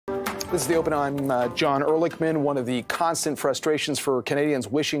This is The Open. I'm John Ehrlichman. One of the constant frustrations for Canadians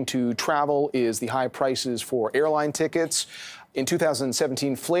wishing to travel is the high prices for airline tickets. In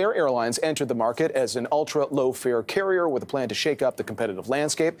 2017, Flair Airlines entered the market as an ultra-low-fare carrier with a plan to shake up the competitive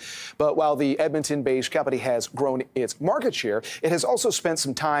landscape. But while the Edmonton-based company has grown its market share, it has also spent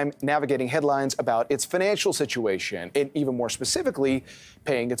some time navigating headlines about its financial situation and, even more specifically,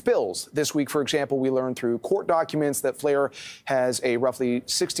 paying its bills. This week, for example, we learned through court documents that Flair has a roughly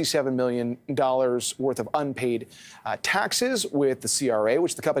 $67 million worth of unpaid taxes with the CRA,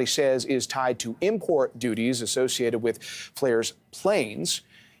 which the company says is tied to import duties associated with Flair's planes.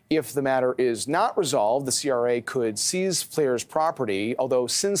 If the matter is not resolved, the CRA could seize Flair's property, although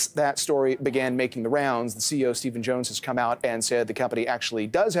since that story began making the rounds, the CEO, Stephen Jones, has come out and said the company actually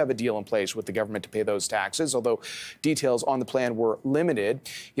does have a deal in place with the government to pay those taxes, although details on the plan were limited.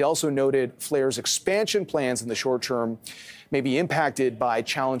 He also noted Flair's expansion plans in the short term may be impacted by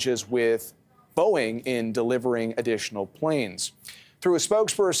challenges with Boeing in delivering additional planes. Through a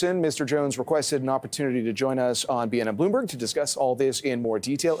spokesperson, Mr. Jones requested an opportunity to join us on BNN Bloomberg to discuss all this in more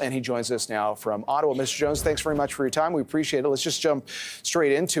detail, and he joins us now from Ottawa. Mr. Jones, thanks very much for your time. We appreciate it. Let's just jump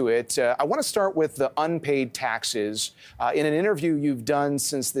straight into it. I want to start with the unpaid taxes. In an interview you've done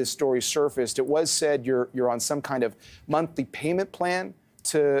since this story surfaced, it was said you're on some kind of monthly payment plan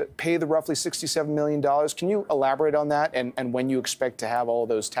to pay the roughly $67 million. Can you elaborate on that and when you expect to have all of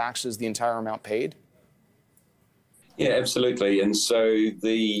those taxes, the entire amount, paid? Yeah, absolutely. And so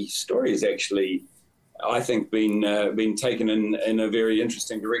the story has actually, I think, been taken in a very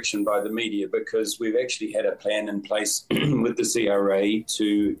interesting direction by the media, because we've actually had a plan in place with the CRA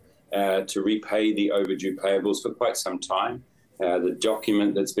to repay the overdue payables for quite some time. The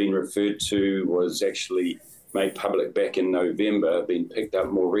document that's been referred to was actually made public back in November, been picked up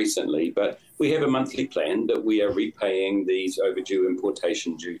more recently. But we have a monthly plan that we are repaying these overdue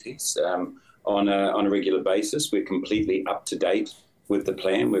importation duties on a regular basis. We're completely up to date with the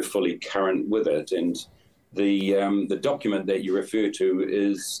plan. We're fully current with it. And the document that you refer to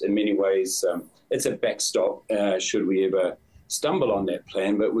is in many ways, it's a backstop should we ever stumble on that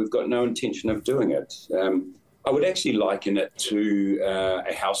plan, but we've got no intention of doing it. I would actually liken it to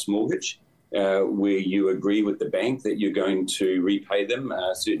a house mortgage where you agree with the bank that you're going to repay them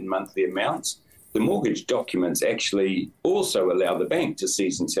certain monthly amounts. The mortgage documents actually also allow the bank to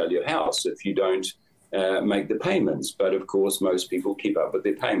seize and sell your house if you don't make the payments. But of course, most people keep up with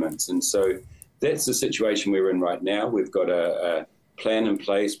their payments. And so that's the situation we're in right now. We've got a plan in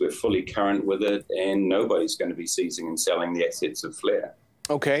place. We're fully current with it, and nobody's going to be seizing and selling the assets of Flair.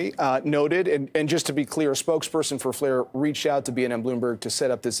 Okay, noted. And just to be clear, a spokesperson for Flair reached out to BNN Bloomberg to set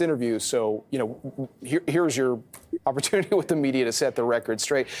up this interview. So, here's your opportunity with the media to set the record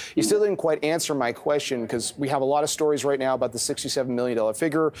straight. You still didn't quite answer my question, because we have a lot of stories right now about the $67 million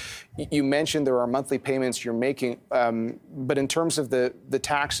figure. You mentioned there are monthly payments you're making. But in terms of the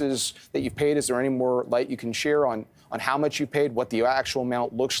taxes that you've paid, is there any more light you can share on how much you paid, what the actual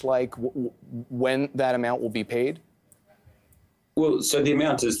amount looks like, when that amount will be paid? Well, so the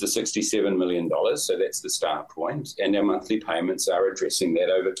amount is the $67 million, so that's the start point, and our monthly payments are addressing that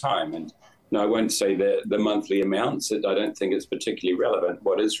over time. And no, I won't say the monthly amounts. I don't think it's particularly relevant.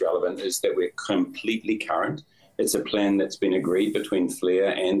 What is relevant is that we're completely current. It's a plan that's been agreed between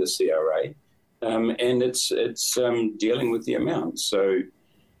Flair and the CRA, and it's dealing with the amount. So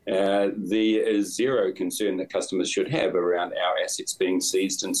there is zero concern that customers should have around our assets being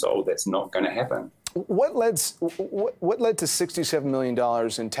seized and sold. That's not going to happen. What led to $67 million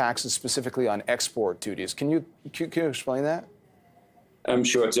in taxes specifically on export duties? Can you explain that? I'm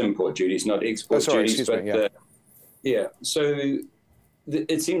sure it's import duties, not export duties. Excuse me, yeah. So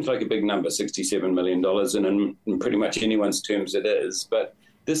it seems like a big number, $67 million, and in pretty much anyone's terms it is. But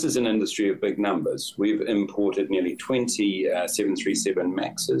this is an industry of big numbers. We've imported nearly 20 737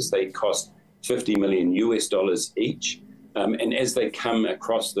 MAXs. They cost $50 million each. And as they come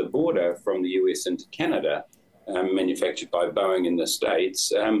across the border from the US into Canada, manufactured by Boeing in the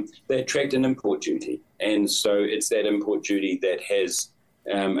States, they attract an import duty. And so it's that import duty that has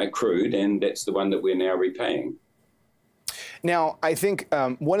accrued, and that's the one that we're now repaying. Now, I think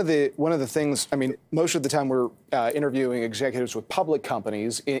one of the things, I mean, most of the time we're interviewing executives with public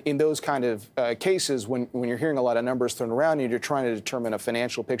companies. In those kind of cases, when you're hearing a lot of numbers thrown around and you're trying to determine a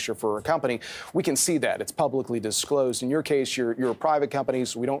financial picture for a company, we can see that. It's publicly disclosed. In your case, you're a private company,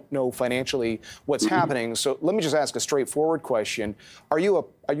 so we don't know financially what's happening. So let me just ask a straightforward question. Are you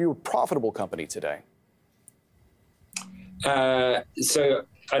a profitable company today? So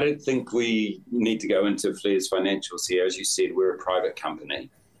I don't think we need to go into Flair's financials here. As you said, we're a private company.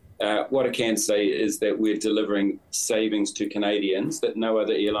 What I can say is that we're delivering savings to Canadians that no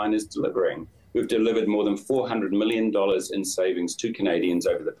other airline is delivering. We've delivered more than $400 million in savings to Canadians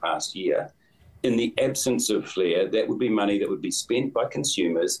over the past year. In the absence of Flair, that would be money that would be spent by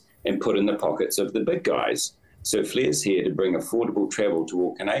consumers and put in the pockets of the big guys. So Flair's here to bring affordable travel to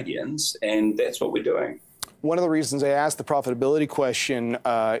all Canadians, and that's what we're doing. One of the reasons I asked the profitability question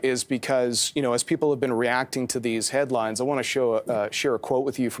is because, as people have been reacting to these headlines, I want to share a quote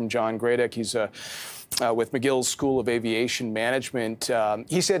with you from John Gradek. He's with McGill's School of Aviation Management.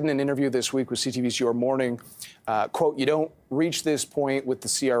 He said in an interview this week with CTV's Your Morning, quote, "You don't reach this point with the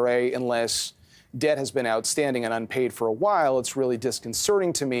CRA unless debt has been outstanding and unpaid for a while. It's really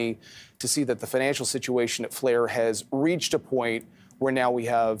disconcerting to me to see that the financial situation at Flair has reached a point where now we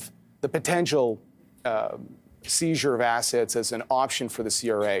have the potential seizure of assets as an option for the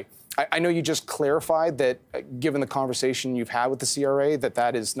CRA." I know you just clarified that, given the conversation you've had with the CRA,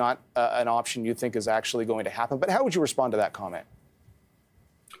 that is not an option you think is actually going to happen. But how would you respond to that comment?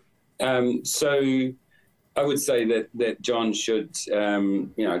 So I would say that John should,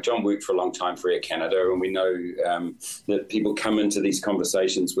 John worked for a long time for Air Canada, and we know that people come into these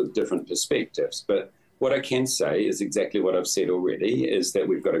conversations with different perspectives. But what I can say is exactly what I've said already, is that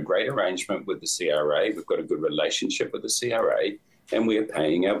we've got a great arrangement with the CRA, we've got a good relationship with the CRA, and we're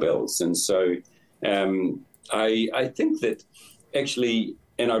paying our bills. And so I think that actually,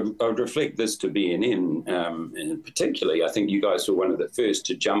 and I would reflect this to BNN, and particularly, I think you guys were one of the first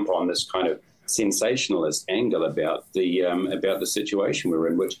to jump on this kind of sensationalist angle about the situation we're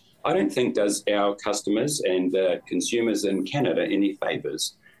in, which I don't think does our customers and consumers in Canada any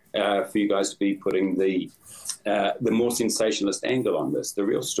favours. For you guys to be putting the more sensationalist angle on this. The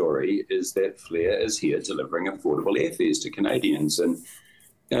real story is that Flair is here delivering affordable airfares to Canadians.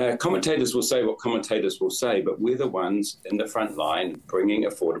 And commentators will say what commentators will say, but we're the ones in the front line bringing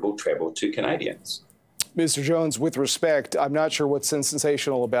affordable travel to Canadians. Mr. Jones, with respect, I'm not sure what's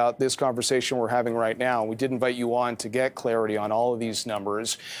sensational about this conversation we're having right now. We did invite you on to get clarity on all of these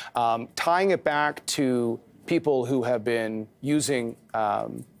numbers. Tying it back to people who have been using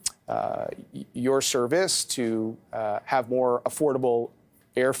your service to have more affordable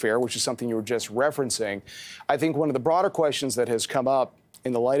airfare, which is something you were just referencing. I think one of the broader questions that has come up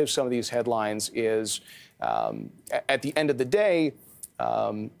in the light of some of these headlines is, at the end of the day,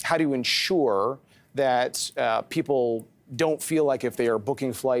 how do you ensure that people don't feel like if they are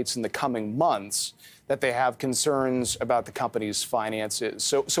booking flights in the coming months that they have concerns about the company's finances?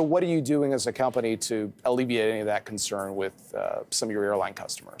 So what are you doing as a company to alleviate any of that concern with some of your airline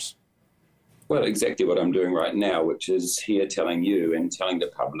customers? Well, exactly what I'm doing right now, which is here telling you and telling the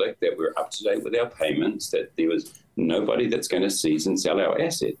public that we're up to date with our payments, that there was nobody that's going to seize and sell our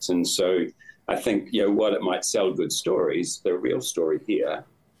assets. And so I think, while it might sell good stories, the real story here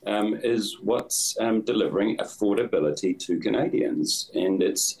is what's delivering affordability to Canadians, and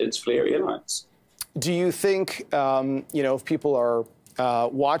it's Flair Airlines. Do you think, if people are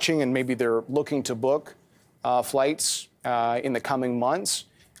watching and maybe they're looking to book flights in the coming months,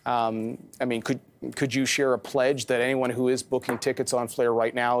 could you share a pledge that anyone who is booking tickets on Flair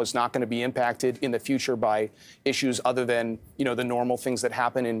right now is not going to be impacted in the future by issues other than, the normal things that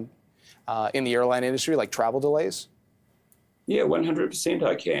happen in the airline industry, like travel delays? Yeah, 100%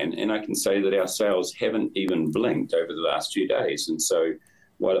 I can. And I can say that our sales haven't even blinked over the last few days. And so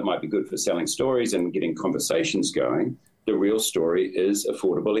while it might be good for selling stories and getting conversations going, the real story is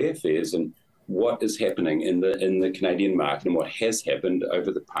affordable airfares and what is happening in the Canadian market and what has happened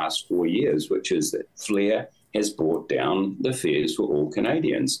over the past 4 years, which is that Flair has brought down the fares for all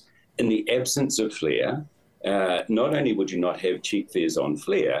Canadians. In the absence of Flair, not only would you not have cheap fares on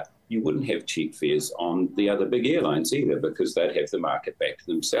Flair, you wouldn't have cheap fares on the other big airlines either, because they'd have the market back to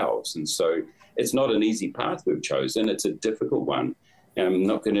themselves. And so it's not an easy path we've chosen. It's a difficult one. I'm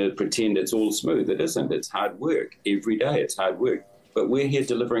not going to pretend it's all smooth. It isn't. It's hard work. Every day it's hard work. But we're here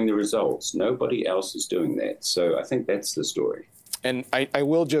delivering the results. Nobody else is doing that. So I think that's the story. And I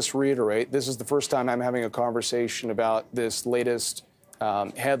will just reiterate, this is the first time I'm having a conversation about this latest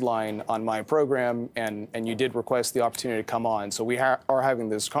headline on my program, and you did request the opportunity to come on. So we are having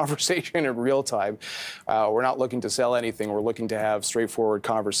this conversation in real time. We're not looking to sell anything. We're looking to have straightforward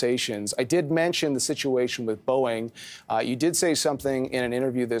conversations. I did mention the situation with Boeing. You did say something in an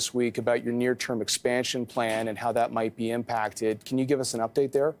interview this week about your near-term expansion plan and how that might be impacted. Can you give us an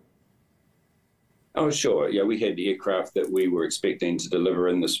update there? Oh, sure. Yeah, we had aircraft that we were expecting to deliver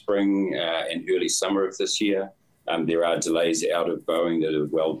in the spring and early summer of this year. There are delays out of Boeing that are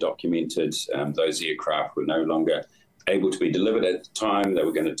well documented. Those aircraft were no longer able to be delivered at the time. They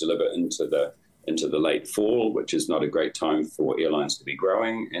were going to deliver into the into the late fall, which is not a great time for airlines to be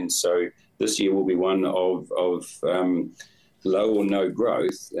growing. And so this year will be one of low or no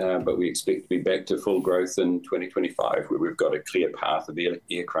growth, but we expect to be back to full growth in 2025, where we've got a clear path of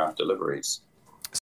aircraft deliveries.